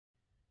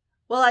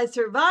Well, I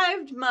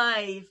survived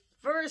my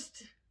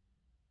first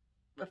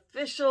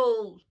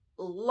official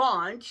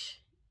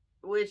launch,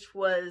 which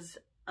was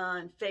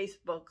on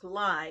Facebook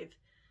Live.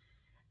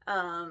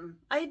 I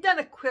had done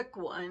a quick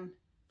one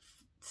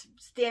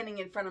standing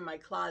in front of my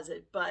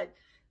closet, but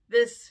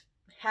this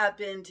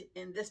happened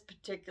in this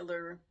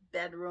particular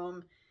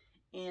bedroom,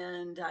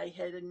 and I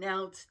had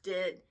announced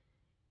it,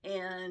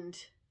 and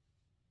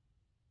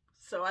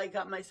so I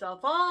got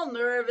myself all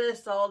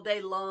nervous all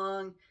day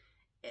long,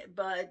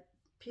 but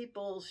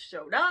people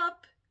showed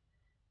up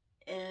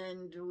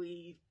and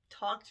we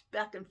talked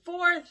back and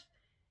forth,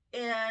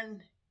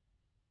 and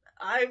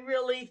I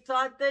really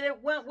thought that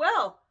it went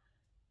well.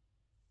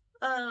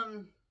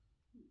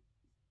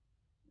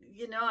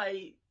 You know,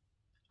 I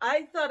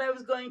thought I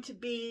was going to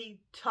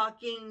be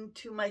talking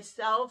to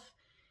myself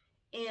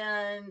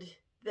and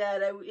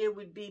that it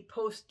would be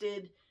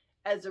posted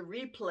as a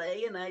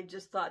replay, and I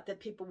just thought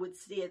that people would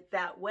see it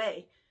that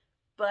way.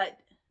 But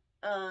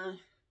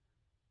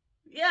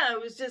yeah,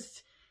 it was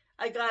just,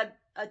 I got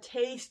a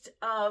taste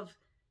of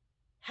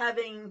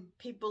having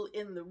people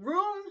in the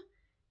room,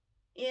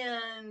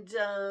 and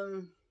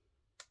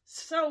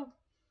so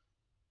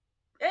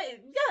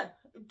yeah,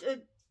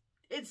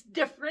 it's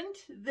different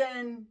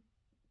than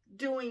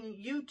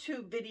doing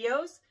YouTube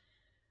videos.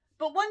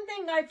 But one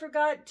thing I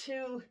forgot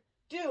to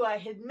do, I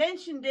had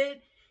mentioned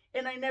it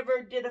and I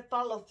never did a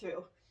follow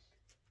through.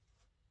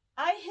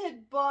 I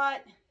had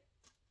bought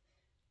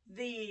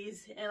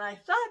these and I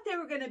thought they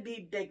were going to be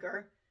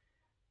bigger,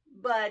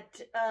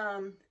 but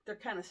they're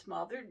kind of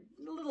small. They're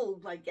little,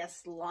 I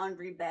guess,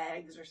 laundry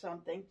bags or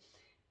something.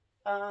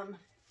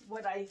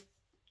 What I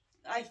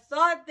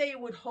thought they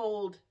would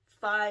hold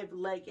 5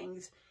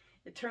 leggings.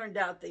 It turned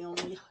out they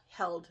only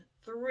held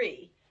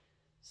 3.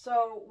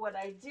 So what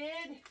I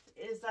did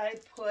is I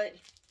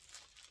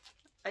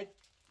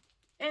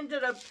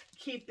ended up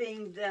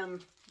keeping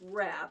them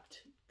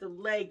wrapped, the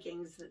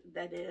leggings,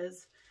 that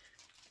is.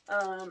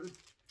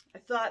 I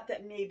thought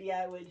that maybe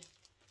I would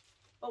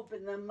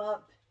open them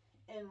up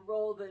and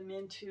roll them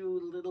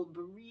into little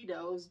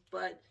burritos,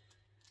 but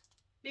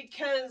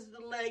because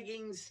the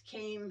leggings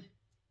came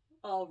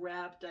all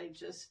wrapped, I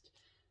just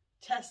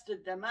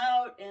tested them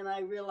out and I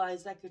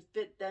realized I could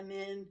fit them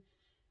in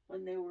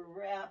when they were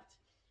wrapped.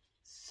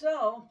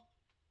 So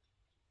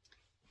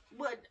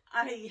what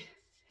I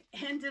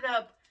ended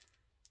up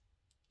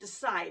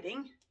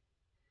deciding,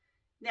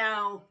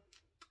 now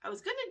I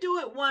was going to do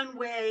it one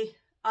way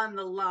on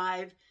the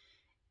live,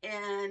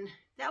 and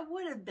that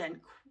would have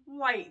been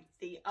quite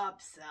the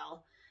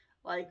upsell.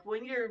 Like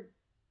when you're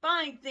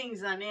buying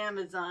things on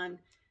Amazon,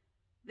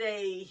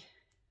 they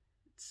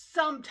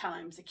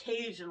sometimes,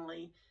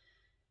 occasionally,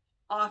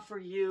 offer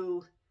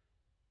you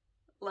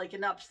like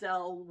an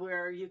upsell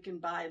where you can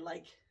buy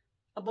like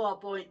a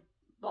ballpoint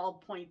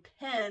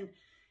pen.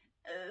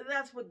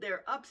 That's what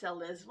their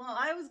upsell is. Well,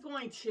 I was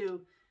going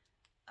to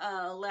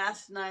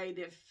last night,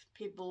 if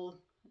people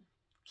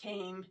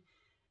came,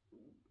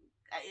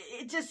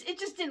 it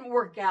just didn't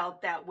work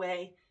out that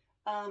way.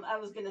 I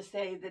was going to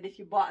say that if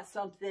you bought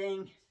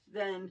something,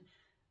 then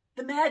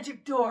the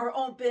magic door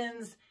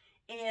opens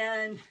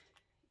and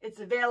it's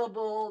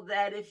available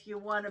that if you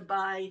want to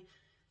buy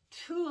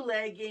 2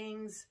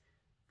 leggings,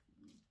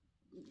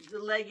 the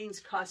leggings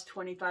cost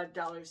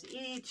 $25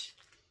 each,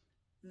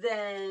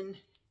 then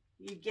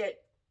you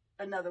get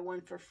another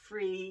one for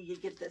free. You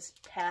get this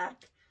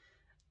pack,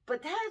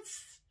 but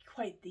that's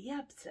quite the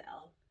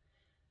upsell.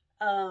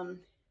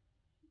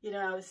 You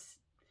know,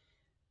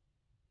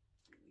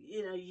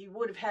 you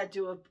would have had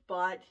to have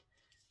bought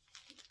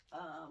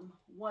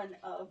one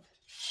of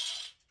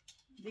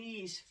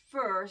these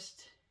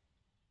first,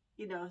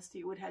 you know, so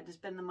you would have had to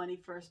spend the money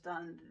first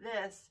on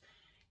this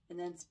and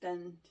then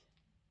spend,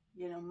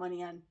 you know,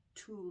 money on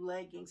 2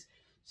 leggings.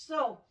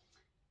 So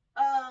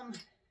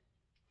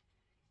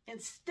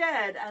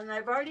instead, and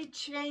I've already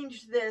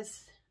changed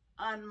this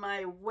on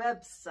my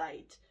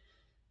website,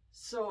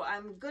 so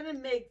I'm going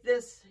to make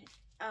this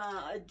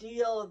a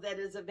deal that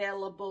is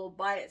available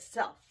by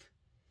itself.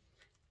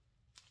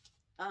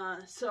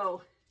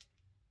 So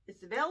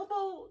it's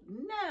available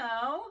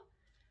now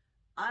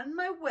on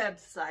my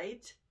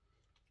website,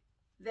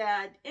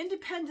 that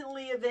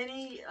independently of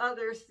any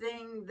other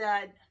thing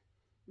that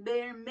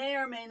may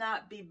or may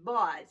not be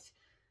bought,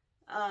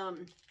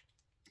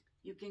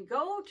 you can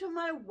go to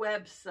my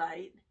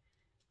website,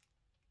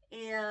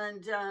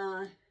 and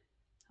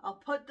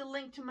I'll put the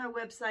link to my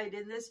website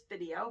in this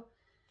video,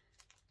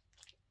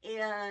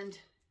 and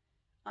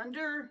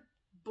under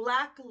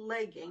black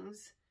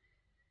leggings,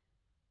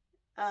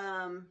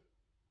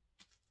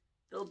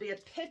 there'll be a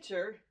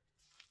picture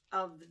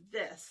of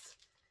this.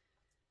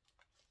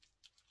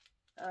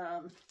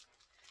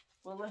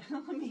 Well,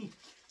 let me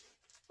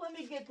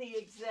get the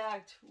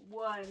exact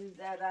one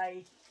that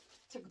I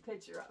took a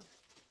picture of.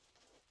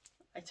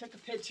 I took a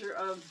picture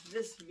of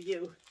this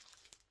view.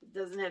 It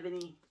doesn't have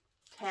any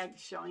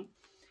tags showing.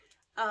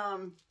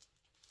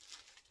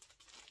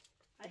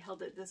 I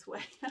held it this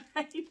way,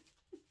 right?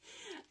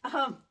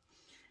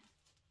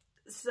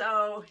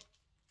 So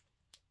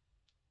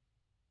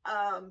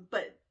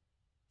But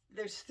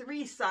there's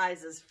 3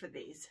 sizes for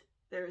these.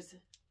 There's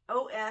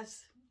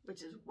OS,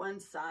 which is one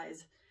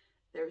size.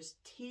 There's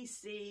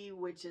TC,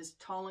 which is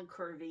tall and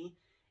curvy.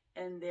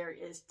 And there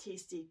is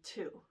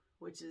TC2,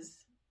 which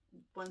is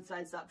one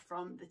size up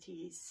from the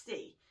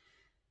TC.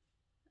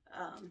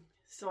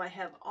 So I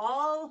have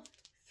all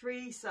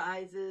 3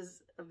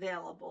 sizes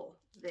available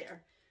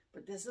there.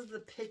 But this is the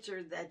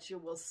picture that you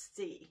will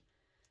see.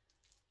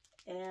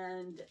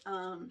 And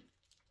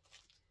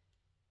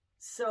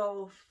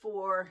so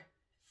for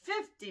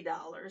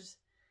 $50,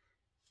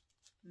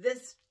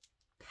 this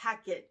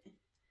packet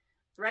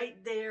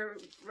right there,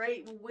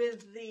 right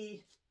with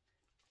the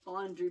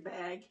laundry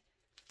bag,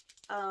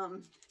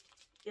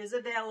 is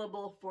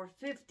available for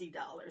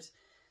 $50.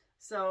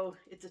 So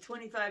it's a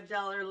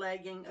 $25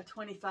 legging, a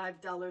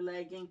 $25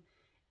 legging,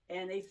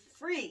 and a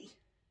free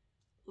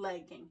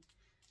legging.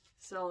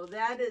 So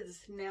that is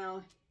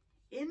now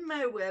in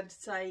my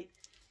website,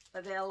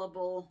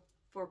 available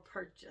for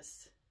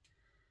purchase.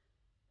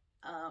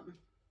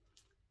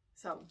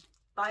 So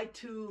buy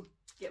 2,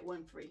 get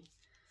 1 free.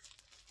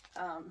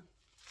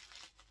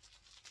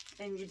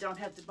 And you don't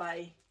have to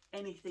buy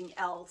anything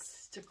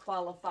else to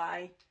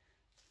qualify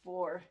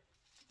for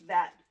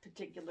that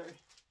particular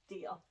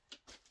deal.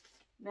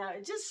 Now,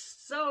 it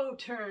just so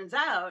turns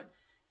out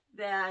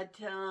that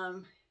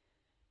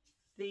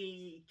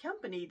the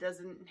company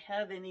doesn't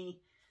have any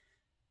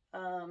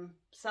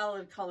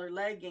solid color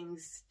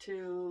leggings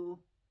to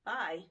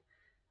buy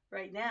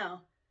right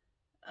now.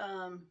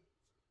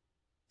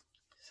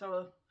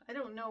 So I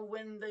don't know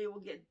when they will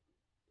get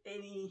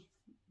any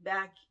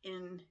back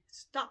in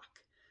stock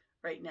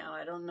right now.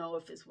 I don't know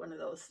if it's one of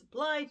those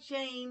supply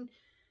chain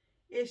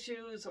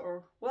issues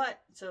or what.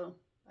 So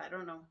I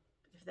don't know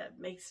if that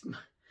makes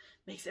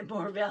it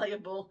more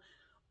valuable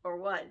or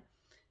what.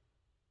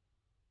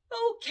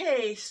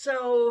 Okay,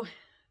 so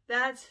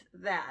that's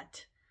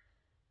that.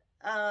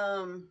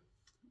 Now,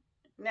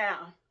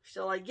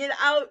 shall I get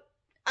out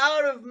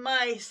of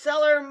my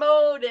seller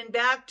mode and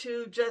back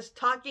to just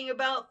talking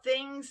about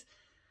things?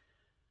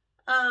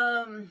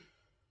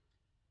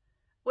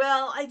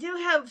 Well, I do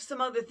have some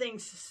other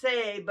things to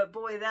say, but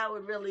boy, that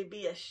would really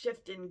be a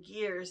shift in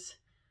gears.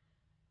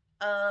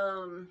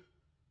 Shall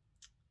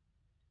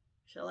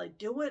I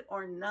do it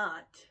or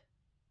not?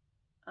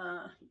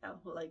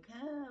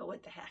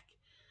 What the heck?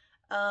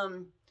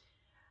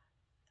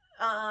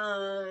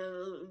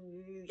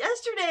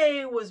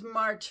 Yesterday was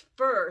March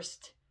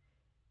 1st,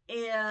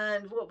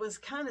 and what was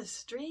kind of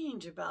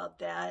strange about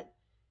that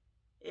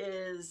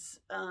is,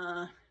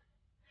 well,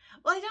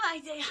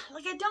 I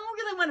don't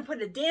really want to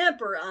put a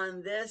damper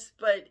on this,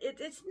 but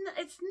it's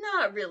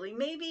not really.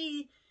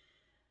 Maybe,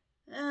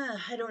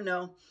 I don't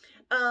know.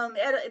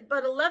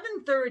 But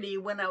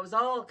 11:30, when I was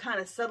all kind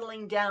of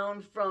settling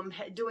down from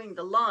doing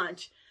the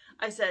launch,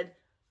 I said,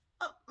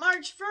 oh,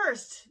 March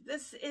 1st,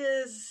 this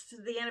is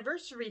the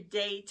anniversary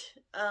date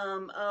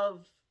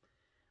of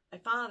my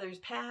father's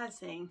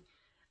passing.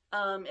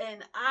 And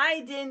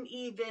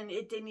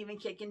it didn't even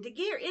kick into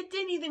gear. It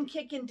didn't even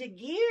kick into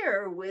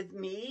gear with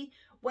me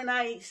when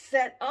I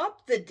set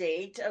up the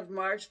date of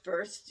March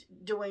 1st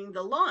doing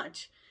the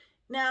launch.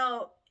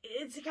 Now,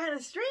 it's kind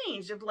of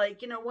strange of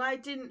like, why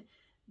didn't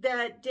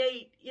that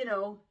date,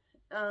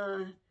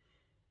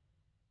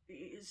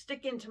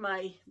 stick into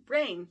my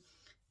brain?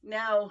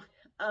 Now,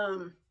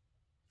 am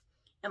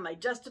I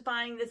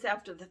justifying this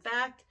after the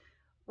fact?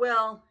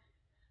 Well,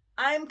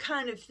 I'm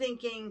kind of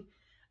thinking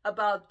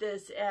about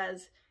this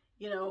as,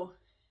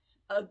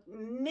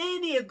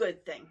 maybe a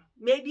good thing.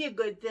 Maybe a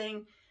good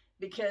thing,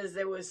 because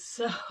there was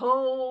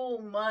so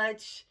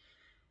much,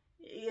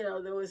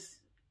 there was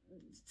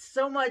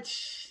so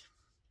much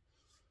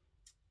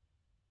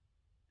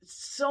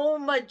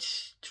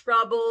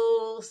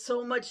trouble,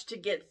 so much to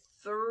get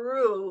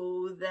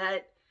through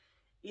that,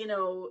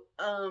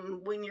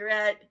 when you're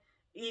at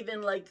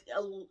even like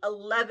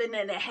 11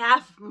 and a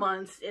half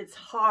months, it's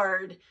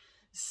hard.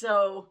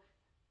 So,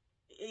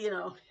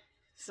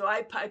 so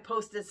I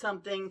posted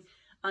something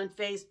on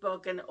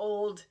Facebook, an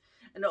old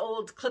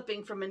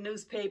clipping from a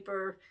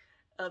newspaper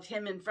of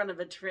him in front of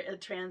a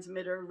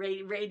transmitter,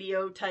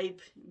 radio type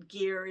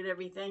gear and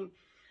everything.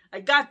 I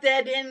got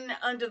that in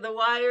under the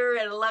wire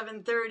at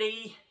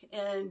 11:30,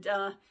 and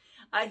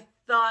I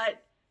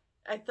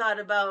thought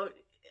about,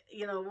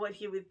 what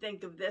he would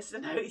think of this,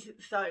 and I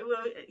thought,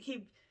 well,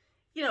 he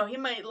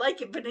might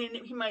like it, but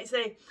he might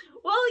say,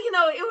 well,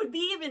 it would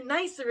be even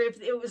nicer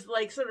if it was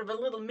like sort of a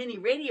little mini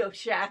Radio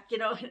Shack,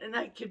 and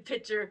I could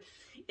picture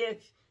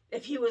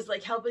if he was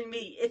like helping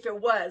me, if it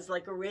was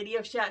like a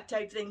Radio Shack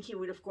type thing, he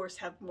would of course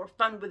have more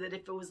fun with it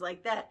if it was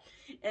like that.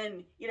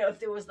 And, if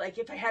there was like,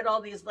 if I had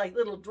all these like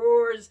little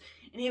drawers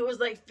and he was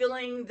like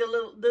filling the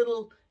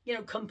little,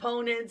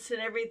 components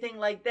and everything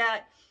like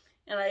that.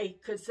 And I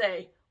could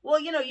say, well,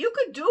 you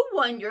could do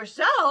one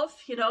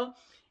yourself, and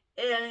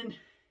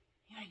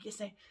I could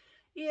say,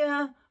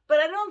 yeah, but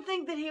I don't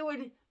think that he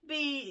would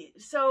be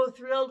so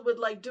thrilled with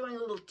like doing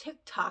little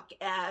TikTok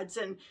ads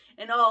and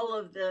all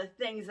of the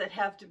things that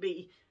have to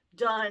be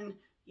done,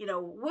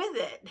 with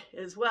it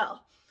as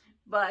well.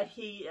 but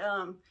he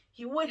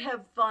would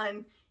have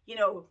fun, you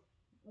know,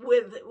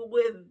 with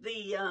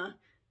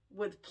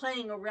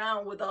playing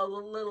around with all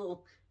the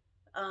little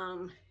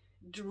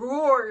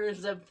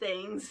drawers of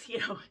things, you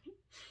know,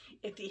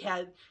 if he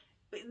had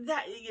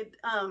that.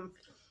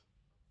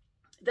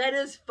 That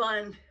is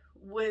fun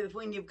with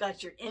when you've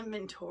got your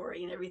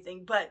inventory and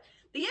everything, but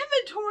the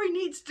inventory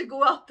needs to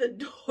go out the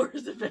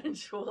doors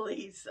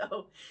eventually.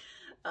 So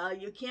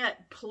you can't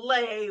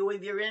play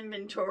with your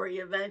inventory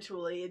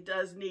eventually. It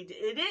does need to,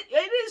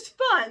 it is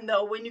fun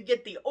though when you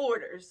get the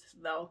orders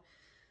though.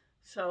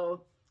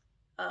 So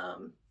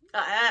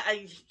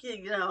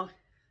you know,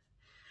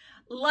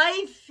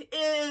 life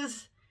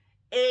is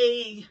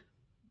a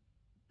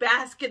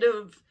basket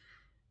of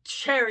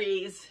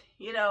cherries.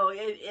 You know,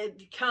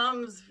 it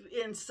comes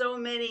in so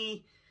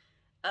many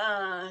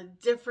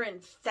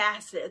different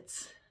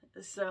facets.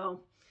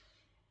 So,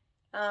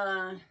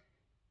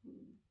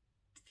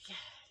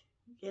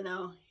 you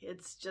know,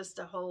 it's just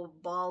a whole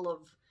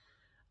ball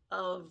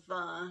of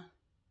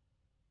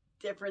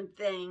different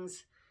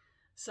things.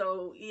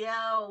 So,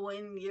 yeah,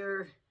 when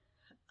you're,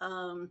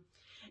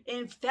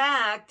 in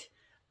fact,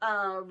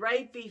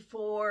 right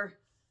before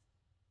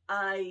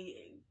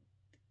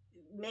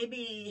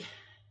maybe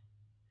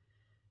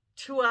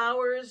 2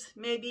 hours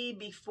maybe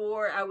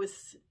before I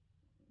was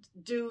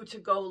due to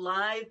go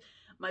live,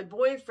 my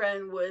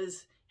boyfriend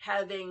was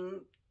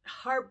having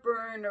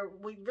heartburn, or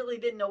we really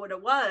didn't know what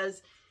it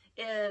was.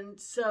 And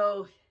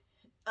so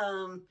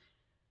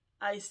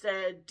I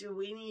said, do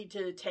we need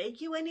to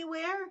take you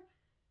anywhere?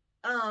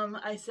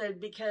 I said,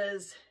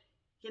 because,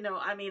 you know,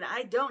 I mean,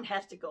 I don't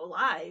have to go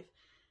live.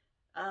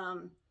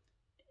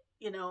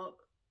 You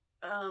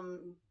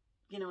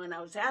know, and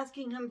I was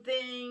asking him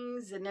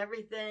things and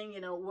everything, you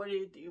know, what do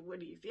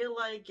you feel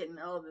like, and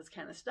all this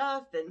kind of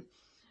stuff.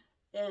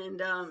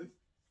 And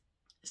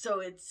so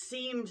it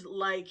seemed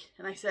like,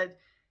 and I said,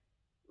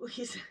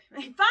 he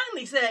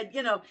finally said,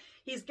 you know,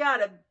 he's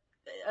got a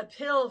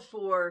pill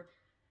for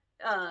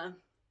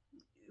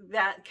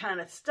that kind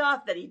of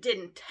stuff that he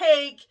didn't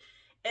take.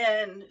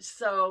 And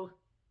so,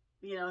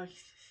 you know,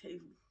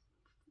 he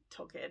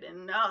took it,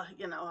 and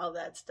you know, all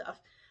that stuff.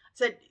 I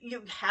said,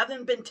 you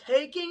haven't been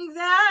taking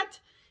that?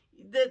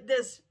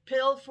 This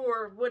pill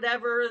for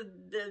whatever,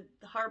 the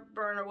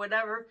heartburn or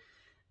whatever,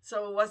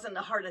 so it wasn't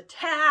a heart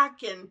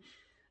attack. And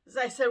as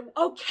I said,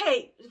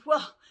 okay,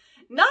 well,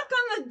 knock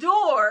on the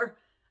door.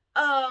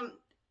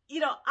 You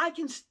know, I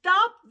can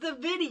stop the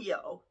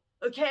video,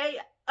 okay?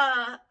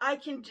 I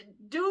can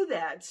do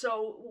that.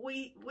 So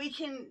we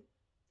can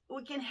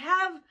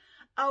have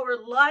our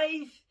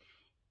life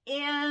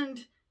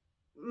and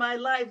my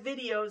live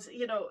videos,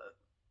 you know,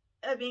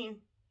 I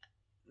mean,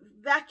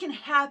 that can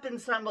happen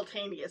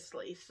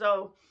simultaneously.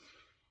 So,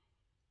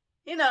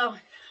 you know,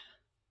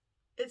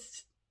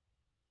 it's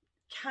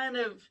kind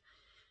of,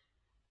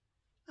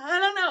 I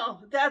don't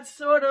know, that's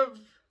sort of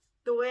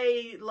the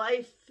way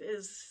life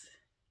is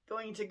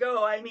going to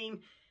go. I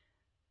mean,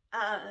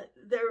 I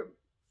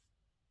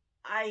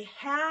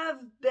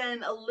have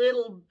been a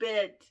little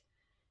bit,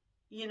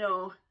 you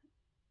know,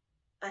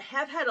 I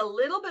have had a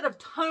little bit of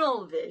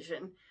tunnel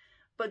vision,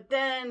 but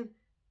then,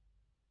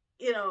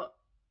 you know,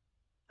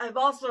 I've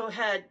also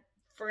had,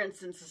 for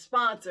instance, a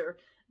sponsor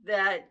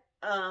that,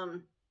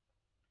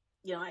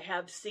 you know, I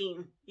have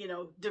seen, you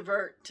know,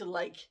 divert to,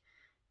 like,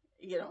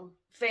 you know,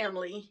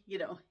 family, you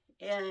know,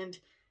 and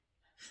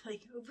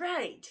like,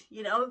 right,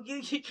 you know,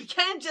 you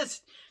can't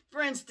just,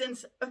 for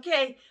instance,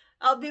 okay,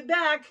 I'll be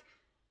back,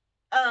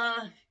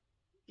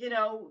 you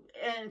know,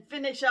 and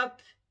finish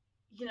up,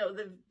 you know,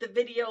 the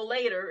video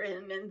later,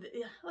 and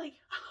like,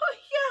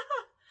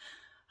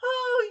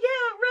 oh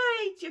yeah,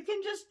 right, you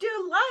can just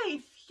do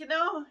life, you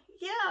know,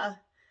 yeah,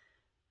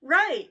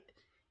 right,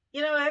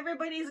 you know,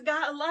 everybody's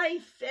got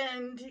life,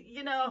 and,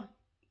 you know,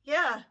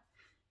 yeah,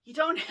 you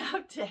don't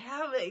have to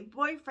have a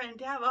boyfriend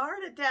to have a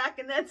heart attack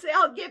and then say,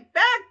 I'll get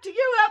back to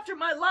you after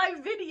my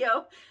live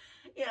video,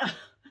 yeah,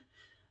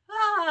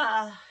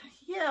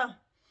 yeah,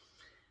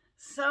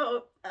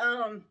 so,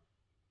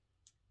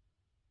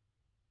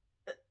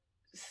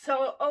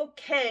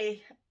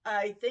 okay,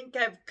 I think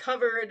I've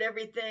covered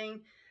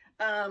everything.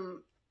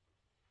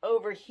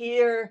 Over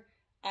here,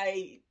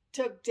 I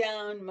took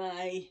down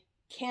my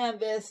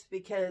canvas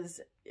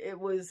because it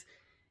was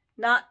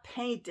not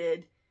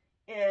painted,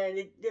 and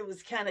it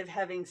was kind of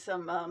having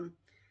some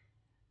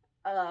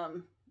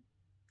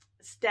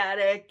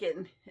static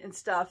and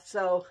stuff.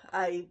 So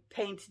I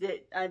painted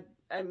it.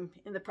 I'm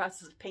in the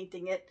process of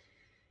painting it,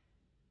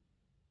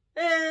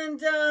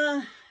 and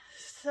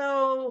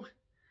so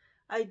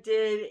I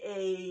did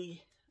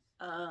a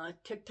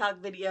TikTok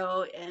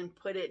video and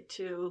put it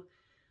to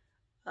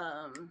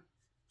a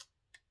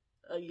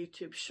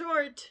YouTube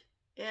short,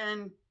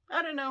 and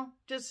I don't know,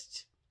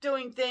 just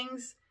doing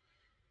things,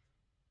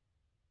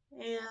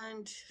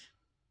 and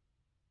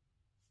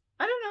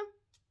I don't know,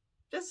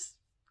 just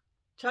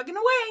chugging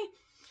away.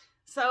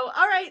 So,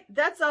 all right,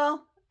 that's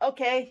all.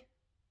 Okay,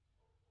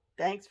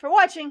 thanks for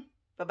watching.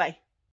 Bye-bye.